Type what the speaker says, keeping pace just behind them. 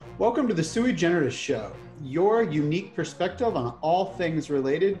Welcome to the Sui Generis Show, your unique perspective on all things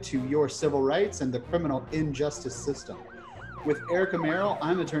related to your civil rights and the criminal injustice system. With Erica Merrill,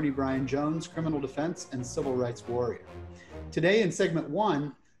 I'm attorney Brian Jones, criminal defense and civil rights warrior. Today in segment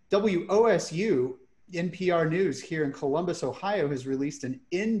 1, WOSU, NPR News here in Columbus, Ohio, has released an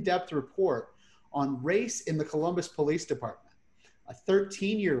in-depth report on race in the Columbus Police Department. A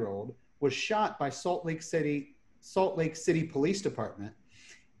 13-year-old was shot by Salt Lake City Police Department,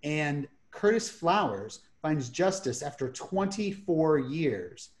 and Curtis Flowers finds justice after 24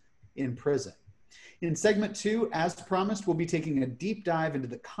 years in prison. In segment 2, as promised, we'll be taking a deep dive into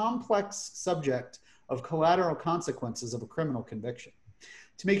the complex subject of collateral consequences of a criminal conviction.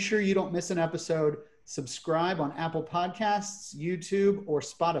 To make sure you don't miss an episode, subscribe on Apple Podcasts, YouTube, or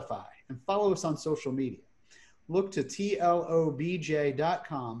Spotify, and follow us on social media. Look to tlobj.com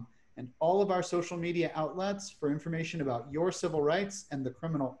and all of our social media outlets for information about your civil rights and the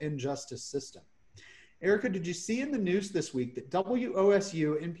criminal injustice system. Erica, did you see in the news this week that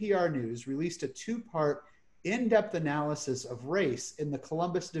WOSU NPR News released a 2-part in-depth analysis of race in the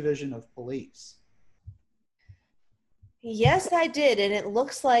Columbus Division of Police? Yes, I did. And it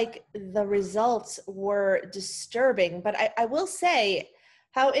looks like the results were disturbing. But I will say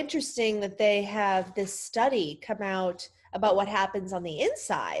how interesting that they have this study come out about what happens on the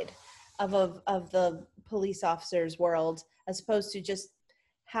inside of the police officers' world, as opposed to just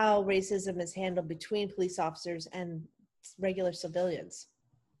how racism is handled between police officers and regular civilians.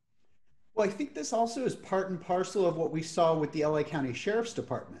 Well, I think this also is part and parcel of what we saw with the LA County Sheriff's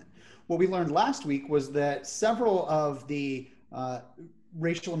Department. What we learned last week was that several of the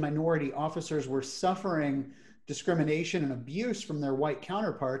racial and minority officers were suffering discrimination and abuse from their white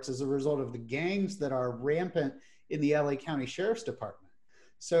counterparts as a result of the gangs that are rampant in the LA County Sheriff's Department.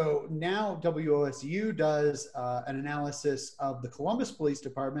 So now WOSU does an analysis of the Columbus Police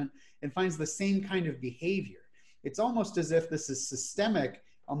Department and finds the same kind of behavior. It's almost as if this is systemic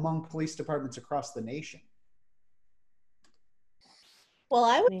among police departments across the nation. Well,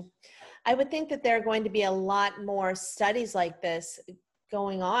 I would think that there are going to be a lot more studies like this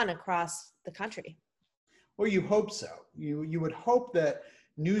going on across the country. Well, you hope so. You would hope that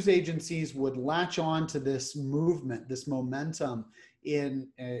news agencies would latch on to this movement, this momentum in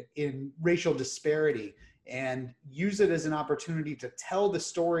racial disparity, and use it as an opportunity to tell the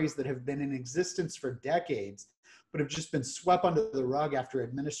stories that have been in existence for decades, but have just been swept under the rug after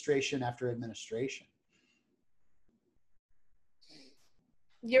administration after administration.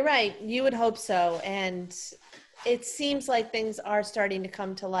 You're right. You would hope so. And it seems like things are starting to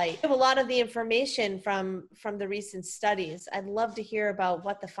come to light. We have a lot of the information from the recent studies. I'd love to hear about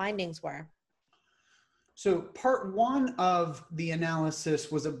what the findings were. So part 1 of the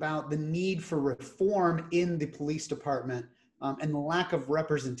analysis was about the need for reform in the police department and the lack of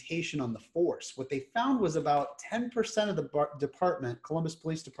representation on the force. What they found was about 10% of the department, Columbus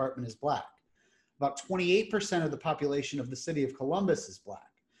Police Department, is Black. About 28% of the population of the city of Columbus is Black.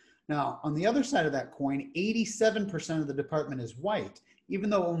 Now, on the other side of that coin, 87% of the department is white, even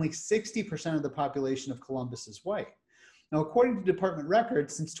though only 60% of the population of Columbus is white. Now, according to department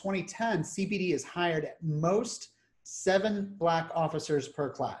records, since 2010, CPD has hired at most 7 Black officers per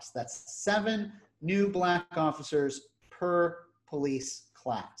class. That's 7 new Black officers per police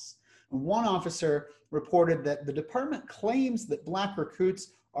class. And one officer reported that the department claims that Black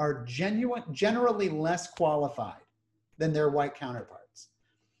recruits are generally less qualified than their white counterparts.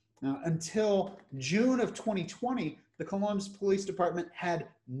 Now, until June of 2020, the Columbus Police Department had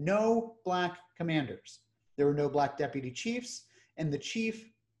no Black commanders. There were no Black deputy chiefs, and the chief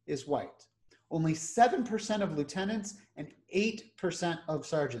is white. Only 7% of lieutenants and 8% of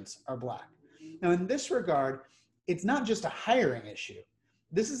sergeants are Black. Now, in this regard, it's not just a hiring issue.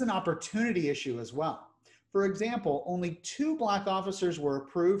 This is an opportunity issue as well. For example, only 2 Black officers were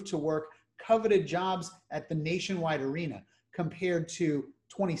approved to work coveted jobs at the Nationwide Arena compared to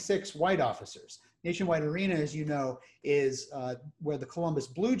 26 white officers. Nationwide Arena, as you know, is where the Columbus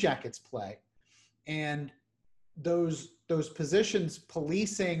Blue Jackets play. And those positions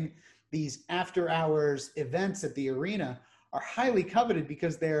policing these after-hours events at the arena are highly coveted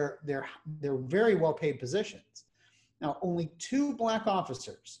because they're very well-paid positions. Now, only 2 Black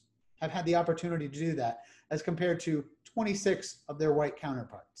officers have had the opportunity to do that, as compared to 26 of their white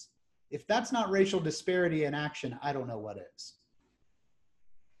counterparts. If that's not racial disparity in action, I don't know what is.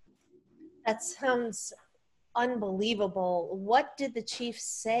 That sounds unbelievable. What did the chief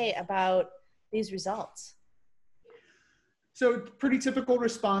say about these results? So pretty typical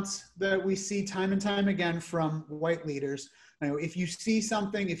response that we see time and time again from white leaders. You know, if you see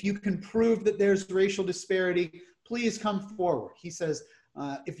something, if you can prove that there's racial disparity, please come forward. He says,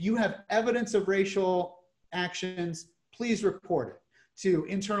 If you have evidence of racial actions, please report it to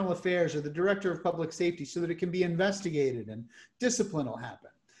internal affairs or the director of public safety so that it can be investigated and discipline will happen.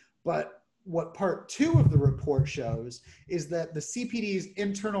 But what part 2 of the report shows is that the CPD's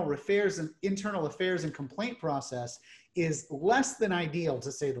internal affairs and complaint process is less than ideal,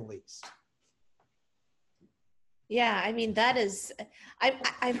 to say the least. Yeah, I mean, that is,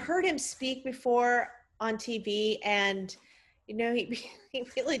 I've heard him speak before on TV, and, you know, he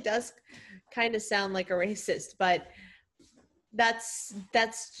really does kind of sound like a racist, but that's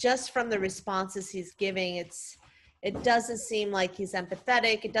just from the responses he's giving. It doesn't seem like he's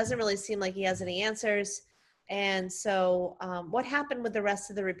empathetic. It doesn't really seem like he has any answers. And so what happened with the rest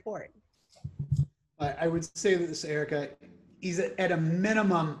of the report? I would say this, Erica, he's at a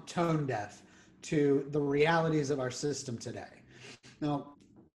minimum tone deaf to the realities of our system today. Now,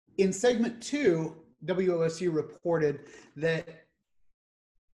 in segment 2, WOSU reported that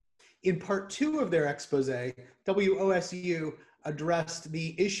in part 2 of their expose, WOSU addressed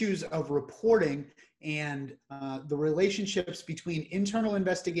the issues of reporting and the relationships between internal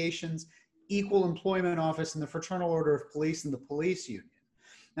investigations, Equal Employment Office, and the Fraternal Order of Police and the police union.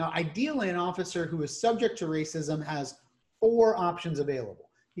 Now, ideally, an officer who is subject to racism has 4 options available.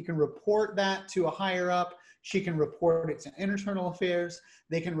 He can report that to a higher up. She can report it to internal affairs.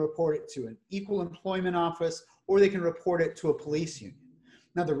 They can report it to an Equal Employment Office, or they can report it to a police union.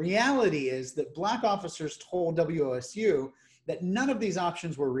 Now, the reality is that Black officers told WOSU that none of these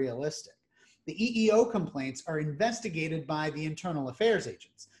options were realistic. The EEO complaints are investigated by the internal affairs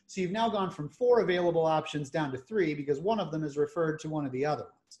agents. So you've now gone from 4 available options down to 3 because one of them is referred to one of the other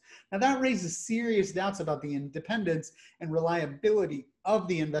ones. Now that raises serious doubts about the independence and reliability of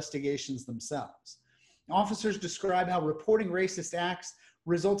the investigations themselves. Officers describe how reporting racist acts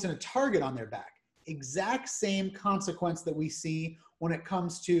results in a target on their back. Exact same consequence that we see when it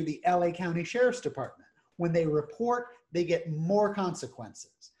comes to the LA County Sheriff's Department. When they report, they get more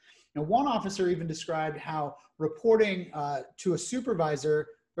consequences. Now, one officer even described how reporting to a supervisor,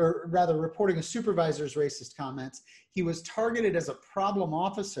 or rather reporting a supervisor's racist comments, he was targeted as a problem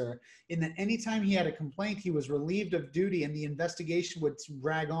officer in that anytime he had a complaint, he was relieved of duty and the investigation would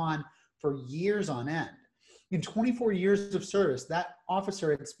drag on for years on end. In 24 years of service, that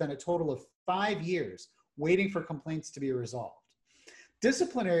officer had spent a total of 5 years waiting for complaints to be resolved.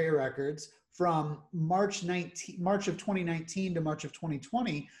 Disciplinary records from March of 2019 to March of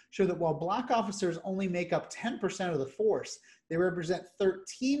 2020 show that while Black officers only make up 10% of the force, they represent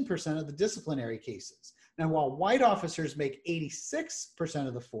 13% of the disciplinary cases. Now, while white officers make 86%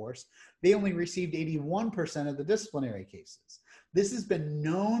 of the force, they only received 81% of the disciplinary cases. This has been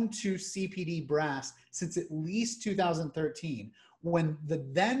known to CPD brass since at least 2013, when the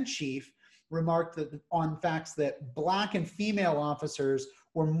then chief remarked on facts that Black and female officers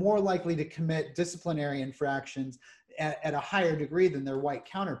were more likely to commit disciplinary infractions at a higher degree than their white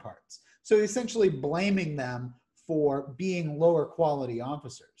counterparts. So essentially blaming them for being lower quality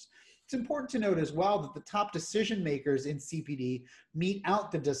officers. It's important to note as well that the top decision makers in CPD mete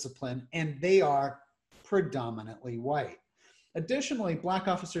out the discipline, and they are predominantly white. Additionally, Black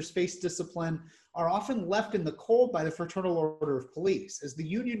officers face discipline are often left in the cold by the Fraternal Order of Police, as the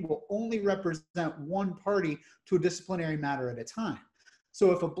union will only represent one party to a disciplinary matter at a time.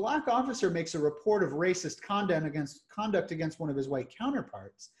 So if a Black officer makes a report of racist conduct against one of his white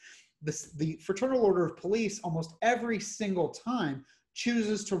counterparts, the Fraternal Order of Police almost every single time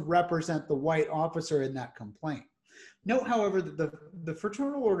chooses to represent the white officer in that complaint. Note, however, that the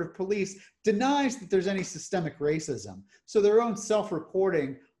Fraternal Order of Police denies that there's any systemic racism, so their own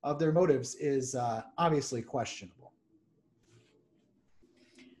self-reporting of their motives is obviously questionable.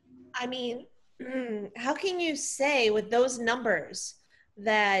 I mean, how can you say with those numbers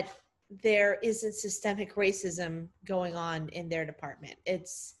that there isn't systemic racism going on in their department? It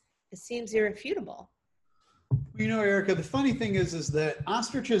seems irrefutable. You know, Erica, the funny thing is that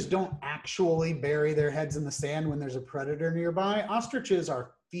ostriches don't actually bury their heads in the sand when there's a predator nearby. Ostriches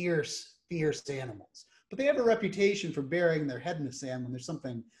are fierce, fierce animals, but they have a reputation for burying their head in the sand when there's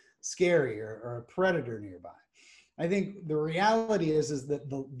something scary or a predator nearby. I think the reality is that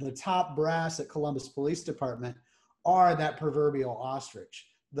the top brass at Columbus Police Department are that proverbial ostrich,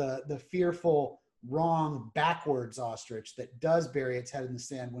 the fearful, wrong, backwards ostrich that does bury its head in the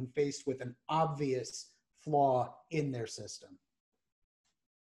sand when faced with an obvious flaw in their system.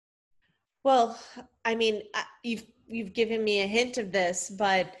 Well, I mean, you've given me a hint of this,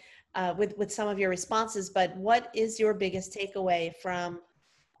 but with some of your responses, but what is your biggest takeaway from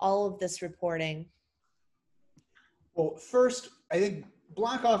all of this reporting? Well, first, I think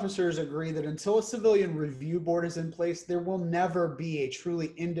Black officers agree that until a civilian review board is in place, there will never be a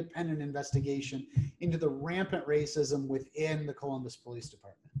truly independent investigation into the rampant racism within the Columbus Police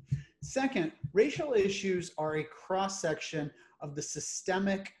Department. Second, racial issues are a cross-section of the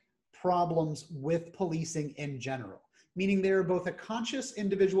systemic problems with policing in general, meaning they are both a conscious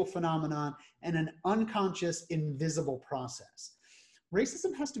individual phenomenon and an unconscious invisible process.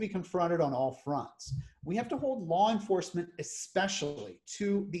 Racism has to be confronted on all fronts. We have to hold law enforcement especially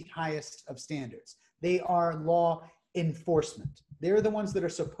to the highest of standards. They are law enforcement. They're the ones that are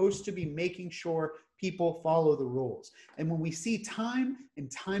supposed to be making sure people follow the rules. And when we see time and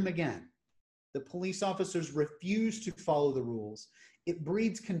time again, the police officers refuse to follow the rules, it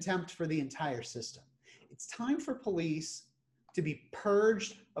breeds contempt for the entire system. It's time for police to be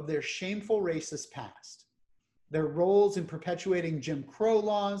purged of their shameful racist past, their roles in perpetuating Jim Crow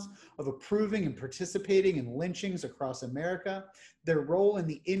laws, of approving and participating in lynchings across America, their role in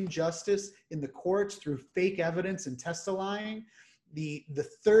the injustice in the courts through fake evidence and testifying, the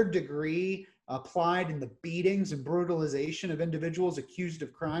third degree applied in the beatings and brutalization of individuals accused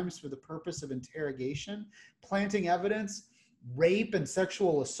of crimes for the purpose of interrogation, planting evidence, rape and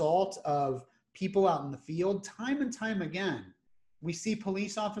sexual assault of people out in the field. Time and time again, we see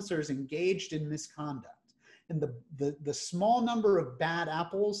police officers engaged in misconduct. And the small number of bad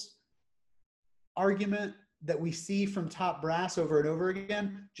apples argument that we see from top brass over and over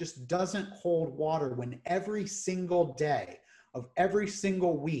again just doesn't hold water when every single day of every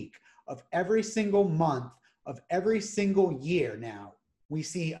single week, of every single month, of every single year now, we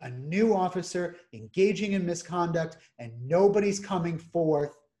see a new officer engaging in misconduct and nobody's coming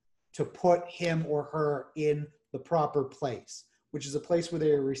forth to put him or her in the proper place, which is a place where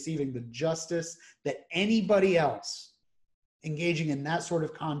they are receiving the justice that anybody else engaging in that sort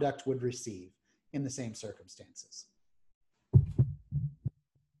of conduct would receive in the same circumstances.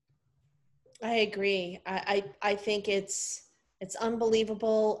 I agree. I think it's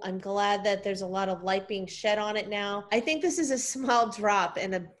unbelievable. I'm glad that there's a lot of light being shed on it now. I think this is a small drop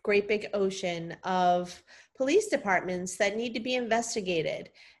in a great big ocean of police departments that need to be investigated.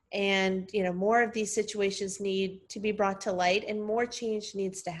 And, you know, more of these situations need to be brought to light and more change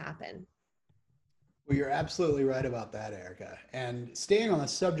needs to happen. Well, you're absolutely right about that, Erica. And staying on the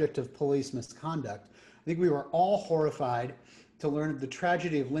subject of police misconduct, I think we were all horrified to learn of the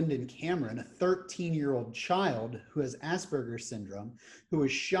tragedy of Lyndon Cameron, a 13-year-old child who has Asperger's syndrome, who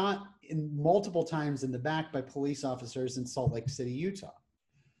was shot multiple times in the back by police officers in Salt Lake City, Utah.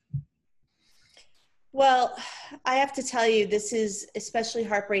 Well, I have to tell you, this is especially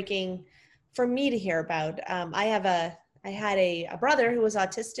heartbreaking for me to hear about. I had a brother who was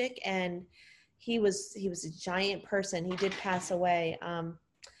autistic, and he was a giant person. He did pass away,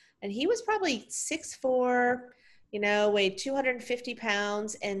 and he was probably 6'4", you know, weighed 250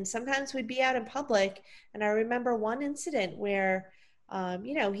 pounds, and sometimes we'd be out in public, and I remember one incident where,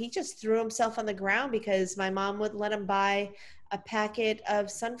 you know, he just threw himself on the ground because my mom wouldn't let him buy a packet of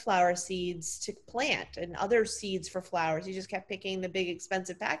sunflower seeds to plant and other seeds for flowers. He just kept picking the big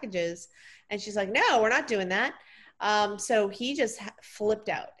expensive packages. And she's like, no, we're not doing that. So he just flipped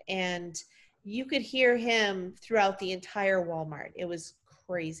out, and you could hear him throughout the entire Walmart. It was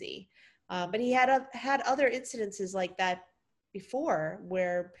crazy. But he had other incidences like that before,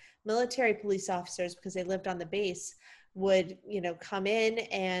 where military police officers, because they lived on the base, would, you know, come in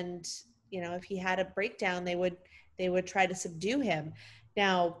and, you know, if he had a breakdown, they would try to subdue him.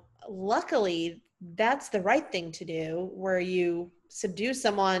 Now, luckily, that's the right thing to do, where you subdue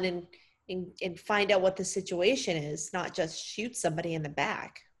someone and find out what the situation is, not just shoot somebody in the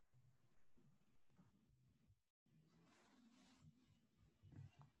back.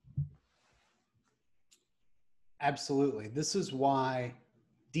 Absolutely. This is why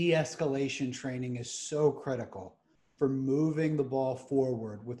de-escalation training is so critical for moving the ball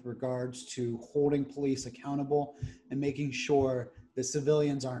forward with regards to holding police accountable and making sure that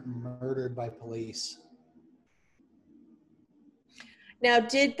civilians aren't murdered by police. Now,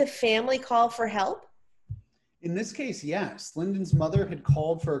 did the family call for help? In this case, yes. Lyndon's mother had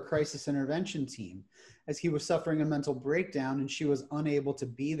called for a crisis intervention team as he was suffering a mental breakdown and she was unable to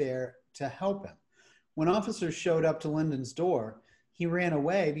be there to help him. When officers showed up to Lyndon's door, he ran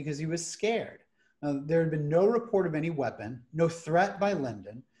away because he was scared. There had been no report of any weapon, no threat by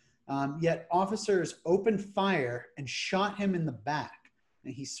Lyndon, yet officers opened fire and shot him in the back.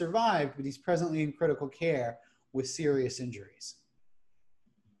 And he survived, but he's presently in critical care with serious injuries.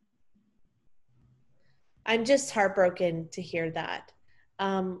 I'm just heartbroken to hear that.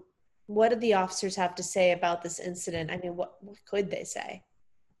 What did the officers have to say about this incident? I mean, what could they say?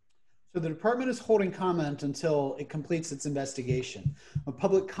 So the department is holding comment until it completes its investigation.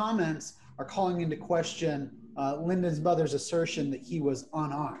 Public comments are calling into question Lyndon's mother's assertion that he was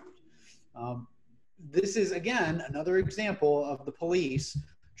unarmed. Um, this is, again, another example of the police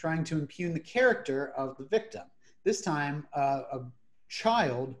trying to impugn the character of the victim, this time a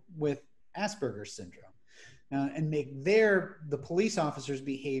child with Asperger's syndrome, and make the police officer's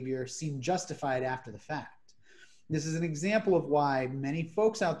behavior seem justified after the fact. This is an example of why many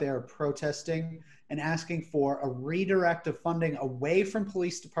folks out there are protesting and asking for a redirect of funding away from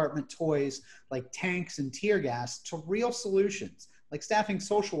police department toys like tanks and tear gas to real solutions, like staffing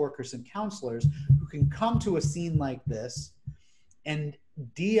social workers and counselors who can come to a scene like this and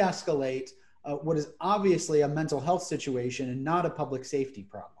de-escalate what is obviously a mental health situation and not a public safety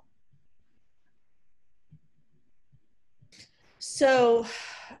problem. So,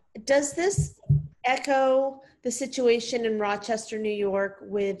 does this echo the situation in Rochester, New York,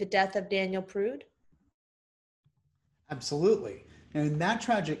 with the death of Daniel Prude? Absolutely. And in that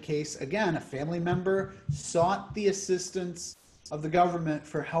tragic case, again, a family member sought the assistance of the government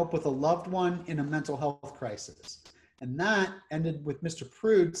for help with a loved one in a mental health crisis. And that ended with Mr.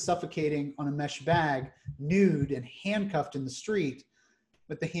 Prude suffocating on a mesh bag, nude and handcuffed in the street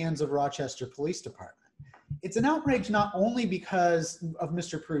with the hands of Rochester Police Department. It's an outrage not only because of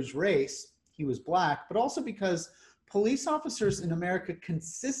Mr. Prude's race, he was black, but also because police officers in America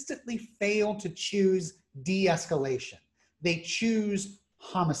consistently fail to choose de-escalation. They choose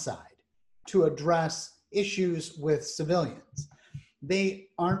homicide to address issues with civilians. They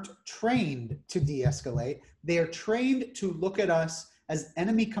aren't trained to de-escalate. They are trained to look at us as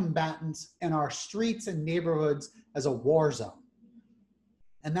enemy combatants and our streets and neighborhoods as a war zone.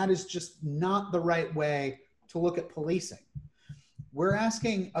 And that is just not the right way to look at policing. We're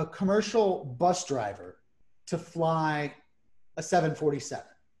asking a commercial bus driver to fly a 747,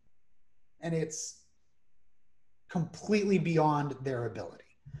 and it's completely beyond their ability.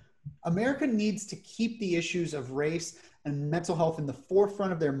 America needs to keep the issues of race and mental health in the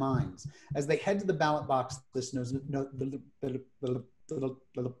forefront of their minds as they head to the ballot box this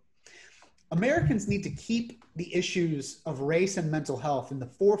Americans need to keep the issues of race and mental health in the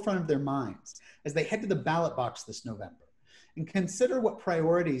forefront of their minds as they head to the ballot box this November and consider what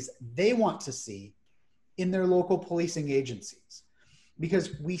priorities they want to see in their local policing agencies.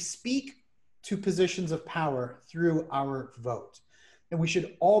 Because we speak to positions of power through our vote, and we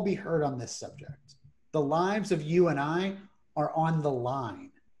should all be heard on this subject. The lives of you and I are on the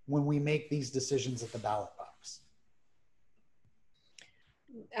line when we make these decisions at the ballot box.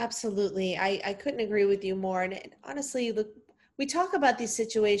 Absolutely. I couldn't agree with you more. And honestly, look, we talk about these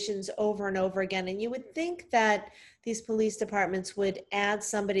situations over and over again, and you would think that these police departments would add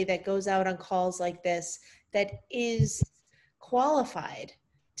somebody that goes out on calls like this that is qualified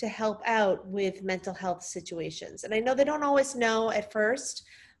to help out with mental health situations. And I know they don't always know at first,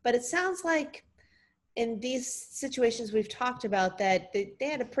 but it sounds like in these situations we've talked about that they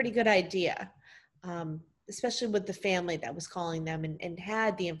had a pretty good idea. Especially with the family that was calling them and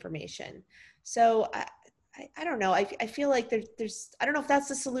had the information. So I don't know. I feel like there's, I don't know if that's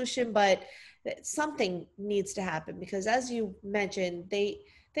the solution, but something needs to happen because as you mentioned, they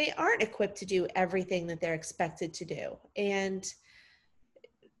aren't equipped to do everything that they're expected to do. And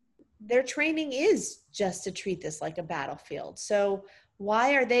their training is just to treat this like a battlefield. So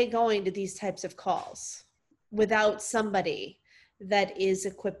why are they going to these types of calls without somebody that is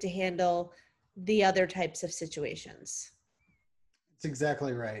equipped to handle the other types of situations? That's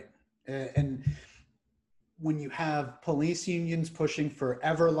exactly right. And when you have police unions pushing for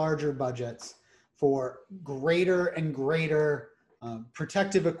ever larger budgets, for greater and greater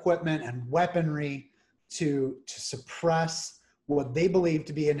protective equipment and weaponry to suppress what they believe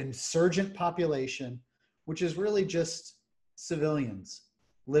to be an insurgent population, which is really just civilians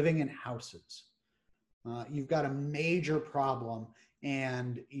living in houses. You've got a major problem,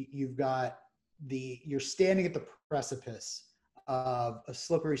 and you're standing at the precipice of a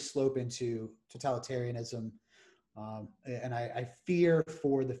slippery slope into totalitarianism, and I fear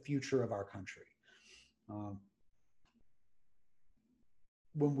for the future of our country.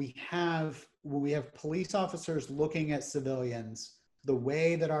 When we have police officers looking at civilians the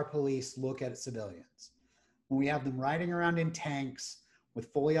way that our police look at civilians, when we have them riding around in tanks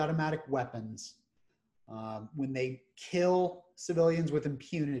with fully automatic weapons, when they kill civilians with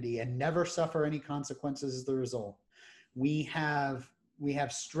impunity and never suffer any consequences as the result, we have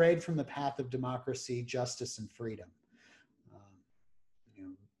strayed from the path of democracy, justice, and freedom.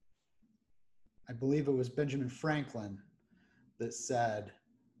 I believe it was Benjamin Franklin that said,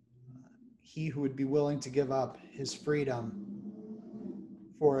 he who would be willing to give up his freedom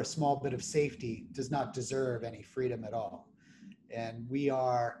for a small bit of safety does not deserve any freedom at all. And we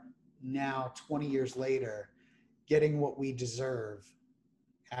are now 20 years later getting what we deserve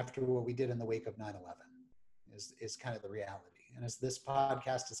after what we did in the wake of 9/11 is kind of the reality. And as this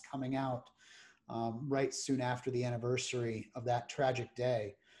podcast is coming out right soon after the anniversary of that tragic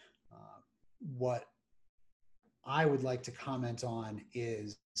day, what I would like to comment on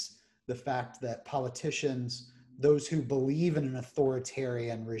is the fact that politicians, those who believe in an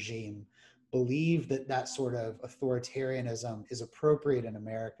authoritarian regime, believe that that sort of authoritarianism is appropriate in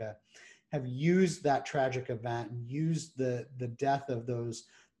America, have used that tragic event and used the death of those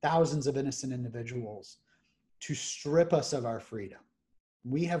thousands of innocent individuals to strip us of our freedom.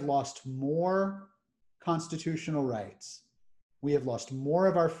 We have lost more constitutional rights. We have lost more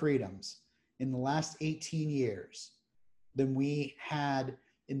of our freedoms in the last 18 years than we had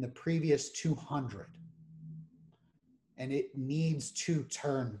in the previous 200. And it needs to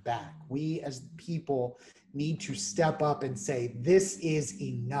turn back. We as people need to step up and say, this is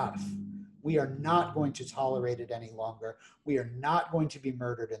enough. We are not going to tolerate it any longer. We are not going to be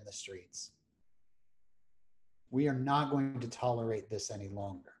murdered in the streets. We are not going to tolerate this any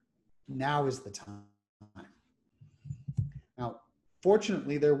longer. Now is the time. Now,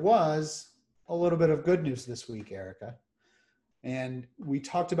 fortunately, there was a little bit of good news this week, Erica. And we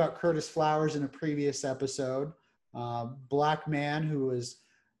talked about Curtis Flowers in a previous episode. Black man who was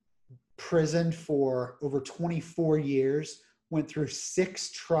prisoned for over 24 years, went through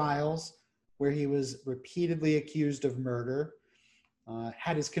 6 trials where he was repeatedly accused of murder,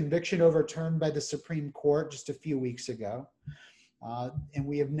 had his conviction overturned by the Supreme Court just a few weeks ago. And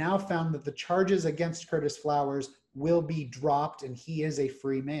we have now found that the charges against Curtis Flowers will be dropped and he is a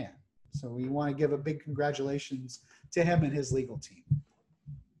free man. So we want to give a big congratulations to him and his legal team.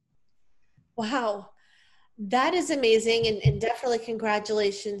 Wow, that is amazing, and definitely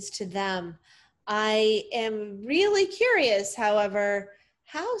congratulations to them. I am really curious, however,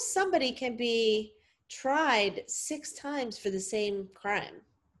 how somebody can be tried 6 times for the same crime.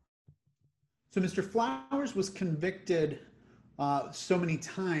 So Mr. Flowers was convicted so many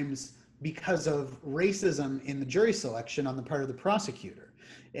times because of racism in the jury selection on the part of the prosecutor.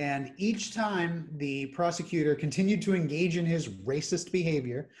 And each time the prosecutor continued to engage in his racist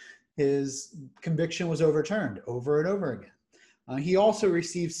behavior, his conviction was overturned over and over again. He also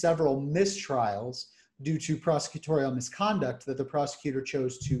received several mistrials due to prosecutorial misconduct that the prosecutor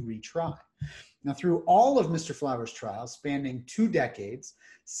chose to retry. Now, through all of Mr. Flowers' trials, spanning 2 decades,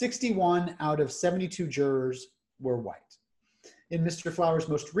 61 out of 72 jurors were white. In Mr. Flowers'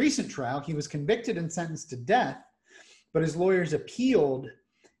 most recent trial, he was convicted and sentenced to death, but his lawyers appealed,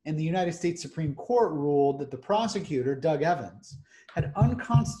 and the United States Supreme Court ruled that the prosecutor, Doug Evans, had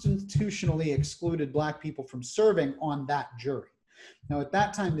unconstitutionally excluded Black people from serving on that jury. Now, at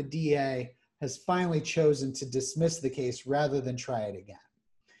that time, the DA has finally chosen to dismiss the case rather than try it again.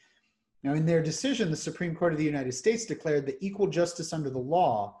 Now, in their decision, the Supreme Court of the United States declared that equal justice under the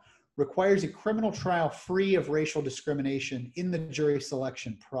law requires a criminal trial free of racial discrimination in the jury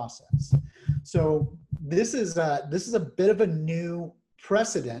selection process. So this is a bit of a new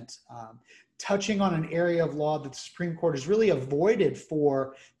precedent, touching on an area of law that the Supreme Court has really avoided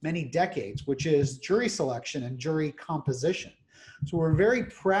for many decades, which is jury selection and jury composition. So we're very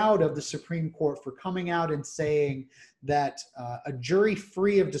proud of the Supreme Court for coming out and saying that a jury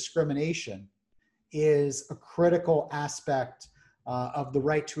free of discrimination is a critical aspect of the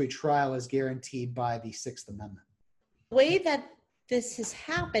right to a trial as guaranteed by the 6th Amendment. The way that this has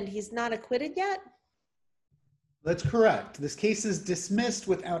happened, he's not acquitted yet? That's correct. This case is dismissed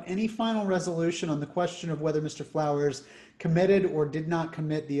without any final resolution on the question of whether Mr. Flowers committed or did not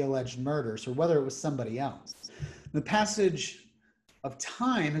commit the alleged murders, or whether it was somebody else. The passage of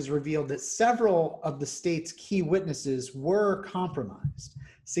time has revealed that several of the state's key witnesses were compromised.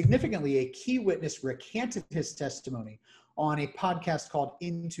 Significantly, a key witness recanted his testimony on a podcast called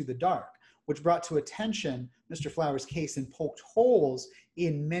Into the Dark, which brought to attention Mr. Flowers' case and poked holes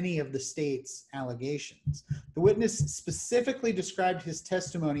in many of the state's allegations. The witness specifically described his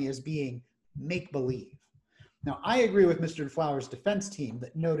testimony as being make-believe. Now, I agree with Mr. Flowers' defense team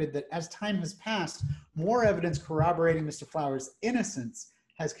that noted that as time has passed, more evidence corroborating Mr. Flowers' innocence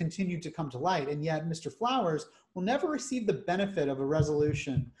has continued to come to light, and yet Mr. Flowers will never receive the benefit of a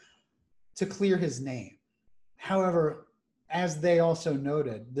resolution to clear his name. However, as they also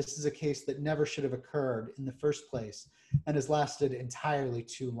noted, this is a case that never should have occurred in the first place and has lasted entirely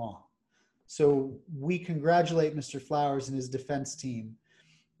too long. So we congratulate Mr. Flowers and his defense team,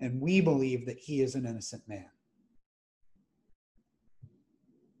 and we believe that he is an innocent man.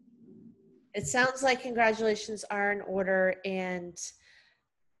 It sounds like congratulations are in order, and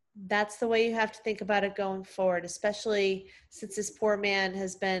That's the way you have to think about it going forward, especially since this poor man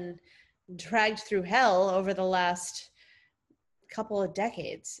has been dragged through hell over the last couple of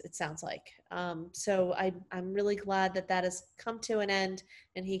decades, it sounds like. So I'm really glad that that has come to an end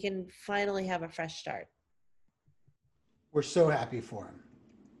and he can finally have a fresh start. We're so happy for him.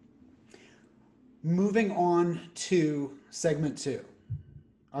 Moving on to segment 2.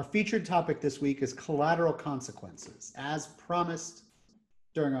 Our featured topic this week is collateral consequences, as promised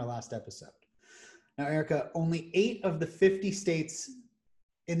during our last episode. Now, Erica, only 8 of the 50 states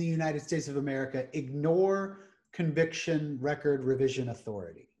in the United States of America ignore conviction record revision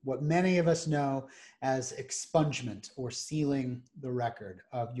authority, what many of us know as expungement or sealing the record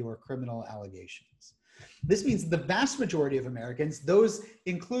of your criminal allegations. This means the vast majority of Americans, those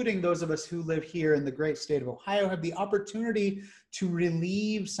including those of us who live here in the great state of Ohio, have the opportunity to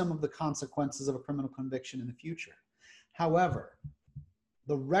relieve some of the consequences of a criminal conviction in the future. However,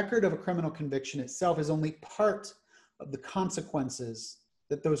 the record of a criminal conviction itself is only part of the consequences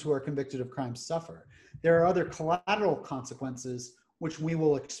that those who are convicted of crimes suffer. There are other collateral consequences which we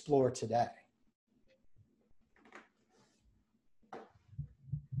will explore today.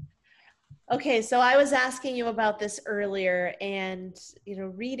 Okay, so I was asking you about this earlier and,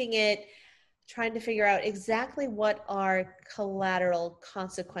 reading it, trying to figure out exactly what are collateral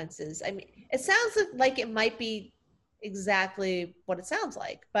consequences. I mean, it sounds like it might be exactly what it sounds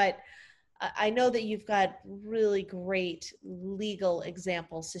like, but I know that you've got really great legal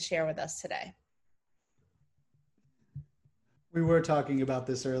examples to share with us today. We were talking about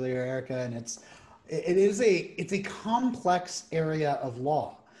this earlier, Erica, and it's a complex area of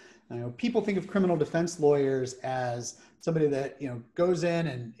law. People think of criminal defense lawyers as somebody that goes in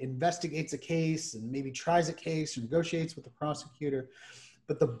and investigates a case and maybe tries a case or negotiates with the prosecutor,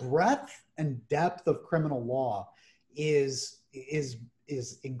 but the breadth and depth of criminal law is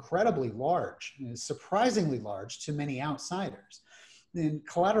incredibly large, surprisingly large to many outsiders. And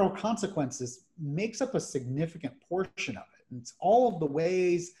collateral consequences makes up a significant portion of it. And it's all of the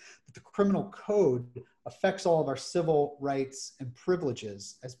ways that the criminal code affects all of our civil rights and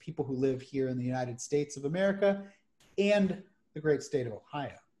privileges as people who live here in the United States of America and the great state of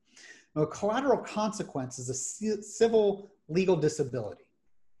Ohio. Now, a collateral consequence is a civil legal disability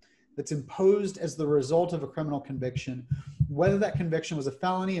that's imposed as the result of a criminal conviction, whether that conviction was a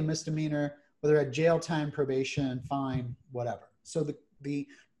felony, a misdemeanor, whether it had jail time, probation, fine, whatever. So the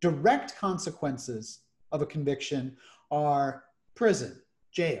direct consequences of a conviction are prison,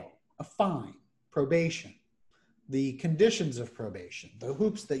 jail, a fine, probation, the conditions of probation, the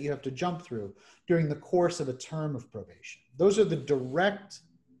hoops that you have to jump through during the course of a term of probation. Those are the direct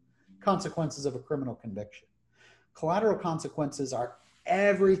consequences of a criminal conviction. Collateral consequences are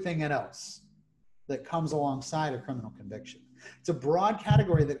everything else that comes alongside a criminal conviction. It's a broad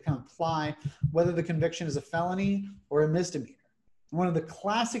category that can apply whether the conviction is a felony or a misdemeanor. One of the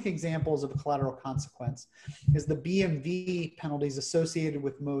classic examples of a collateral consequence is the BMV penalties associated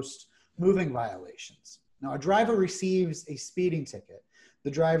with most moving violations. Now, a driver receives a speeding ticket.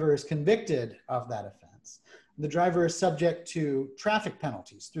 The driver is convicted of that offense. The driver is subject to traffic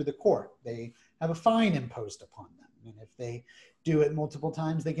penalties through the court. They have a fine imposed upon them. And if they do it multiple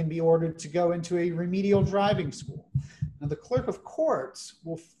times, they can be ordered to go into a remedial driving school. Now, the clerk of courts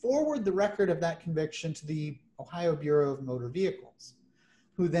will forward the record of that conviction to the Ohio Bureau of Motor Vehicles,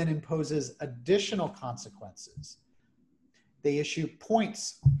 who then imposes additional consequences. They issue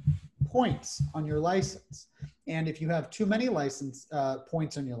points on your license. And if you have too many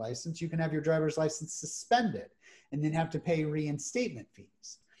points on your license, you can have your driver's license suspended and then have to pay reinstatement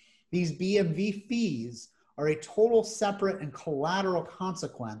fees. These BMV fees are a total separate and collateral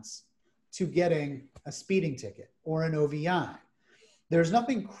consequence to getting a speeding ticket or an OVI. There's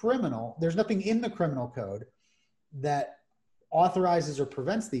nothing in the criminal code that authorizes or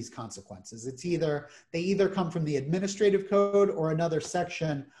prevents these consequences. They either come from the administrative code or another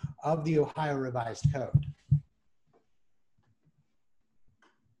section of the Ohio Revised Code.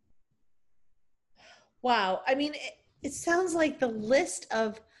 Wow. I mean, it sounds like the list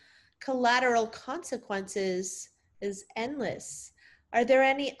of collateral consequences is endless. Are there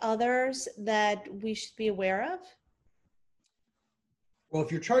any others that we should be aware of? Well,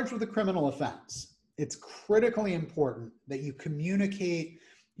 if you're charged with a criminal offense, it's critically important that you communicate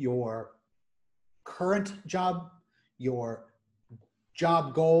your current job, your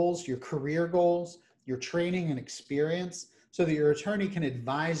job goals, your career goals, your training and experience, so that your attorney can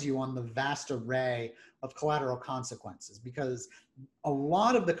advise you on the vast array of collateral consequences. Because a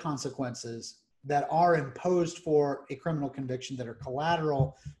lot of the consequences that are imposed for a criminal conviction that are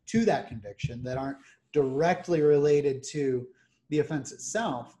collateral to that conviction, that aren't directly related to the offense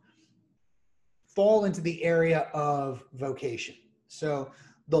itself, fall into the area of vocation. So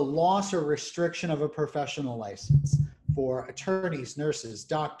the loss or restriction of a professional license for attorneys, nurses,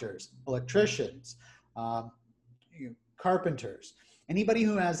 doctors, electricians, um, carpenters, anybody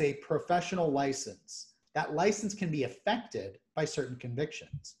who has a professional license, that license can be affected by certain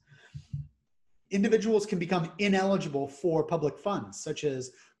convictions. Individuals can become ineligible for public funds, such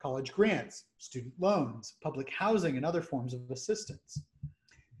as college grants, student loans, public housing, and other forms of assistance.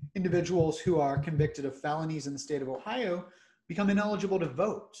 Individuals who are convicted of felonies in the state of Ohio become ineligible to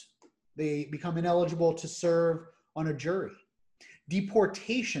vote. They become ineligible to serve on a jury.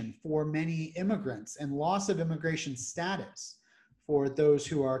 Deportation for many immigrants and loss of immigration status for those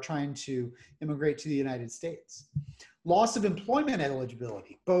who are trying to immigrate to the United States. Loss of employment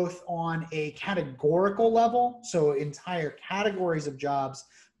eligibility, both on a categorical level, so entire categories of jobs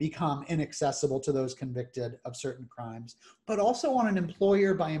become inaccessible to those convicted of certain crimes, but also on an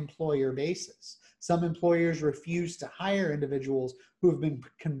employer by employer basis. Some employers refuse to hire individuals who have been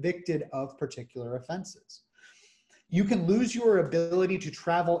convicted of particular offenses. You can lose your ability to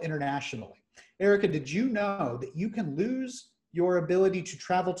travel internationally. Erica, did you know that you can lose your ability to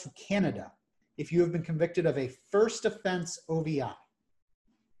travel to Canada if you have been convicted of a first offense OVI?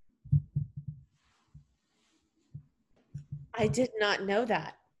 I did not know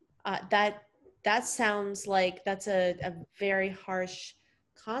that. That sounds like that's a very harsh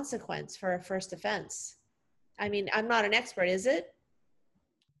consequence for a first offense. I mean, I'm not an expert, is it?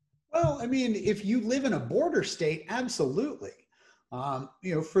 Well, I mean, if you live in a border state, absolutely.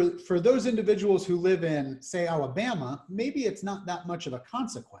 For those individuals who live in, say, Alabama, maybe it's not that much of a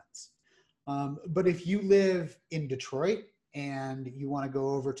consequence. But if you live in Detroit and you want to go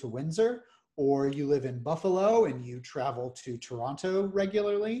over to Windsor, or you live in Buffalo and you travel to Toronto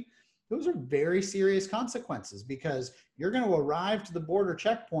regularly, those are very serious consequences, because you're going to arrive to the border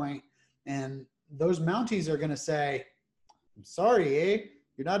checkpoint and those Mounties are going to say, "I'm sorry,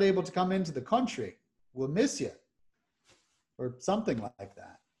 you're not able to come into the country. We'll miss you," or something like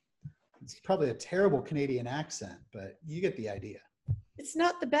that. It's probably a terrible Canadian accent, but you get the idea. It's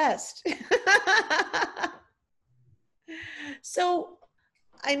not the best. So,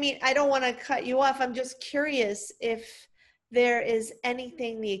 I mean, I don't want to cut you off. I'm just curious if there is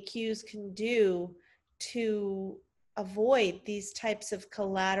anything the accused can do to avoid these types of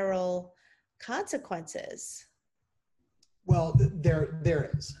collateral consequences. Well,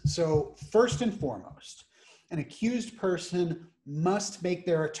 there is. So first and foremost, an accused person must make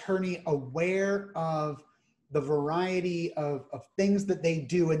their attorney aware of the variety of things that they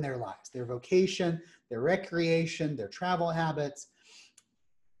do in their lives, their vocation, their recreation, their travel habits,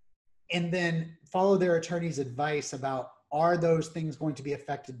 and then follow their attorney's advice about, are those things going to be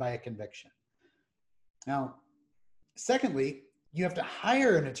affected by a conviction? Now, secondly, you have to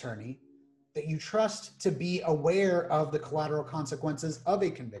hire an attorney that you trust to be aware of the collateral consequences of a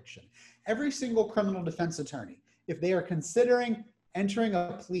conviction. Every single criminal defense attorney, if they are considering entering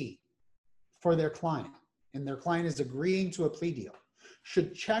a plea for their client, and their client is agreeing to a plea deal,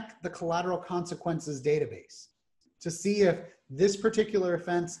 should check the collateral consequences database to see if this particular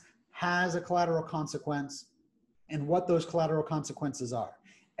offense has a collateral consequence and what those collateral consequences are.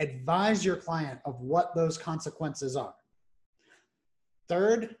 Advise your client of what those consequences are.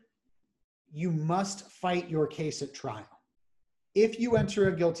 Third, you must fight your case at trial. If you enter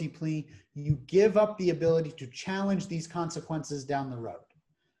a guilty plea, you give up the ability to challenge these consequences down the road.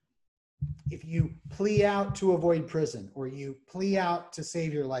 If you plea out to avoid prison, or you plea out to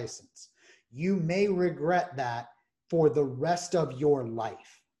save your license, you may regret that for the rest of your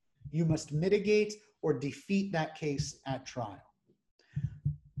life. You must mitigate or defeat that case at trial.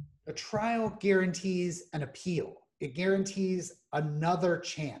 A trial guarantees an appeal. It guarantees another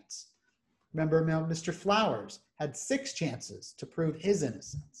chance. Remember, Mr. Flowers had 6 chances to prove his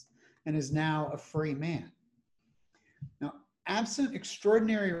innocence and is now a free man. Now, absent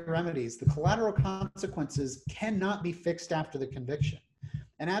extraordinary remedies, the collateral consequences cannot be fixed after the conviction.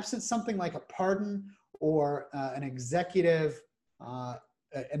 And absent something like a pardon or an executive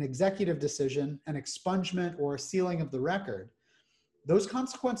decision, an expungement, or a sealing of the record, those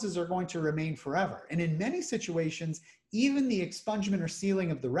consequences are going to remain forever. And in many situations, even the expungement or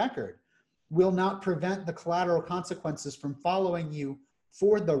sealing of the record will not prevent the collateral consequences from following you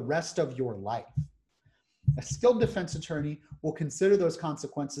for the rest of your life. A skilled defense attorney will consider those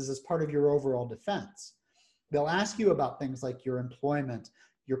consequences as part of your overall defense. They'll ask you about things like your employment,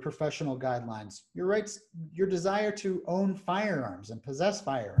 your professional guidelines, your rights, your desire to own firearms and possess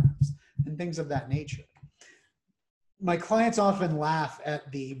firearms, and things of that nature. My clients often laugh at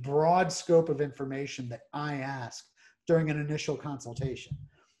the broad scope of information that I ask during an initial consultation.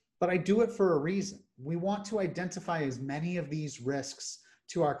 but I do it for a reason. We want to identify as many of these risks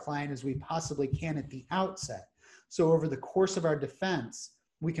to our client as we possibly can at the outset. So over the course of our defense,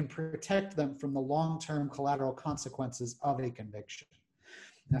 we can protect them from the long-term collateral consequences of a conviction.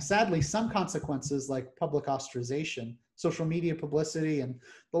 Now, sadly, some consequences like public ostracization, social media publicity, and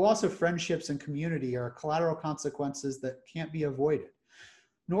the loss of friendships and community are collateral consequences that can't be avoided.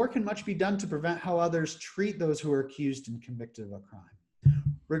 Nor can much be done to prevent how others treat those who are accused and convicted of a crime.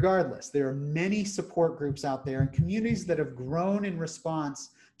 Regardless, there are many support groups out there and communities that have grown in response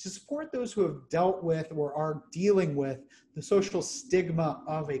to support those who have dealt with or are dealing with the social stigma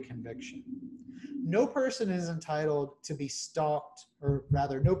of a conviction. No person is entitled to be stalked, or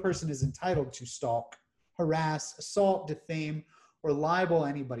rather, no person is entitled to stalk, harass, assault, defame, or libel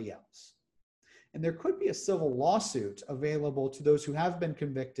anybody else. And there could be a civil lawsuit available to those who have been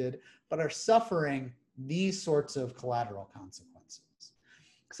convicted but are suffering these sorts of collateral consequences.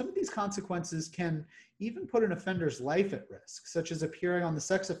 Some of these consequences can even put an offender's life at risk, such as appearing on the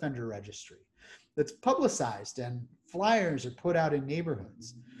sex offender registry that's publicized and flyers are put out in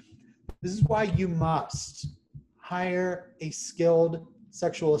neighborhoods. This is why you must hire a skilled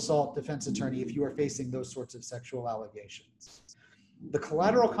sexual assault defense attorney if you are facing those sorts of sexual allegations. The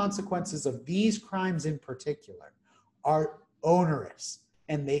collateral consequences of these crimes in particular are onerous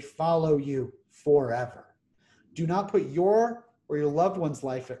and they follow you forever. Do not put your or your loved one's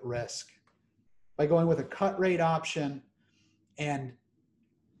life at risk by going with a cut rate option and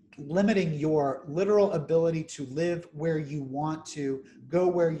limiting your literal ability to live where you want to, go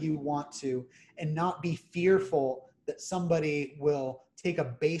where you want to, and not be fearful that somebody will take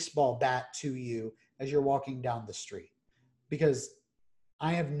a baseball bat to you as you're walking down the street. Because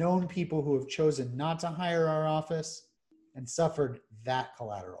I have known people who have chosen not to hire our office and suffered that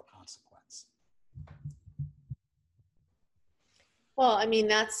collateral consequence. Well, I mean,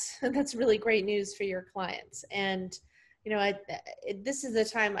 that's really great news for your clients. And, you know, this is the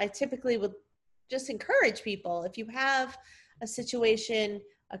time I typically would just encourage people, if you have a situation,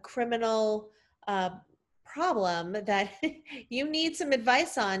 a criminal problem that you need some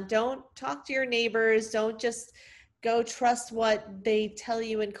advice on, don't talk to your neighbors, don't just go trust what they tell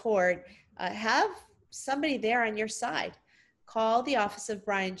you in court. Have somebody there on your side. Call the office of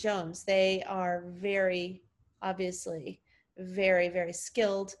Brian Jones. They are obviously very, very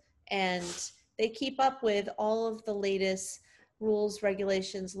skilled, and they keep up with all of the latest rules,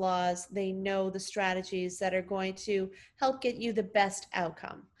 regulations, laws. They know the strategies that are going to help get you the best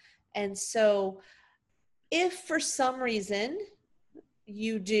outcome. And so if for some reason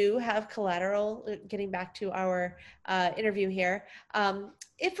you do have collateral, getting back to our interview here,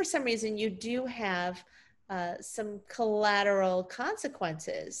 if for some reason you do have some collateral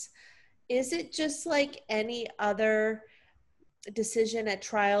consequences, is it just like any other decision at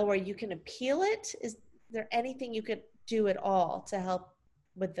trial where you can appeal it? Is there anything you could do at all to help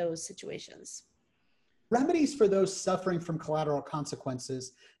with those situations? Remedies for those suffering from collateral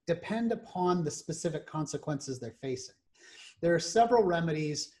consequences depend upon the specific consequences they're facing. There are several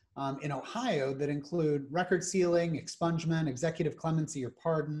remedies in Ohio that include record sealing, expungement, executive clemency or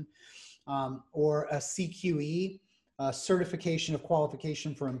pardon, or a CQE, certification of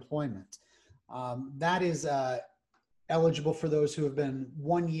qualification for employment. That is eligible for those who have been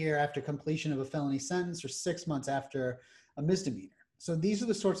 1 year after completion of a felony sentence or 6 months after a misdemeanor. So these are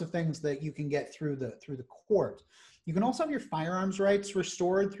the sorts of things that you can get through the court. You can also have your firearms rights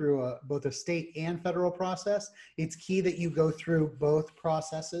restored through both a state and federal process. It's key that you go through both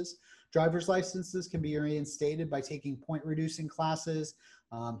processes. Driver's licenses can be reinstated by taking point reducing classes.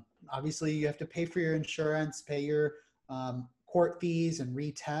 Obviously, you have to pay for your insurance, pay your court fees, and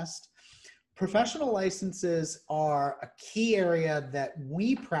retest. Professional licenses are a key area that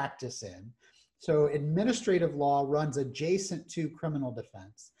we practice in. So administrative law runs adjacent to criminal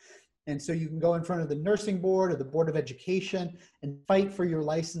defense. And so you can go in front of the nursing board or the Board of Education and fight for your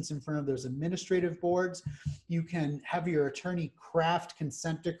license in front of those administrative boards. You can have your attorney craft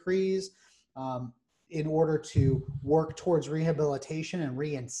consent decrees in order to work towards rehabilitation and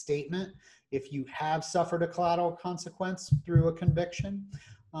reinstatement if you have suffered a collateral consequence through a conviction.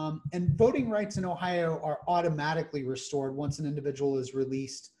 And voting rights in Ohio are automatically restored once an individual is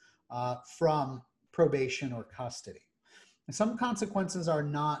released from probation or custody. And some consequences are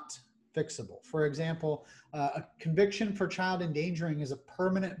not fixable. For example, a conviction for child endangering is a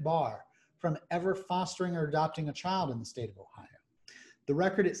permanent bar from ever fostering or adopting a child in the state of Ohio. The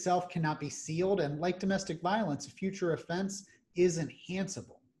record itself cannot be sealed, and like domestic violence, a future offense is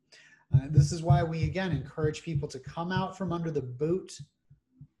enhanceable. This is why we, again, encourage people to come out from under the boot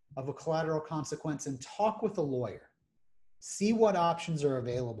of a collateral consequence and talk with a lawyer. See what options are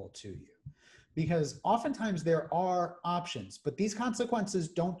available to you. Because oftentimes there are options, but these consequences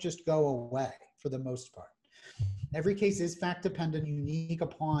don't just go away for the most part. Every case is fact dependent, unique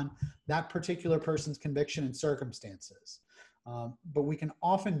upon that particular person's conviction and circumstances. But we can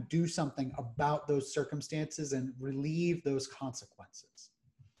often do something about those circumstances and relieve those consequences.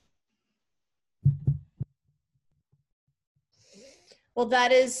 Well,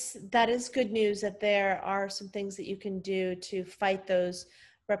 that is good news that there are some things that you can do to fight those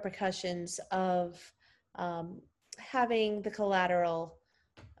repercussions of having the collateral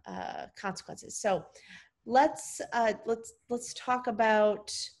consequences. So let's talk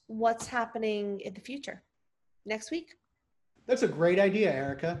about what's happening in the future next week. That's a great idea,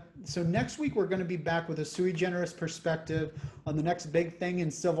 Erica. So next week, we're going to be back with a sui generis perspective on the next big thing in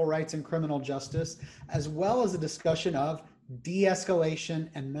civil rights and criminal justice, as well as a discussion of de-escalation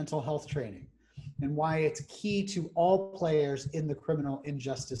and mental health training, and why it's key to all players in the criminal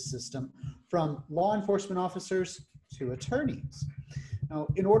injustice system, from law enforcement officers to attorneys. Now,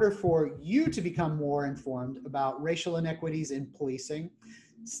 in order for you to become more informed about racial inequities in policing,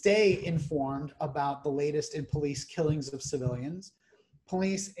 stay informed about the latest in police killings of civilians,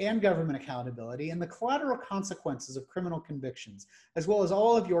 police and government accountability, and the collateral consequences of criminal convictions, as well as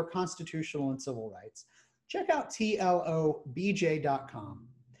all of your constitutional and civil rights, check out tlobj.com.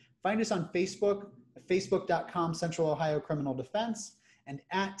 Find us on Facebook at facebook.com Central Ohio Criminal Defense, and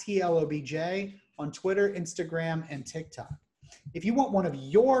at tlobj on Twitter, Instagram, and TikTok. If you want one of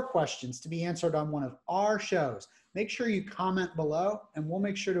your questions to be answered on one of our shows, make sure you comment below, and we'll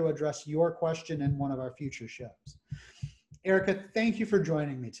make sure to address your question in one of our future shows. Erica, thank you for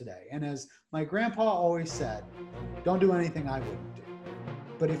joining me today. And as my grandpa always said, don't do anything I wouldn't do.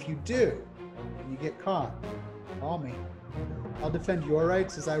 But if you do, and you get caught, call me. I'll defend your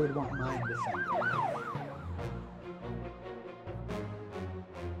rights as I would want mine defended.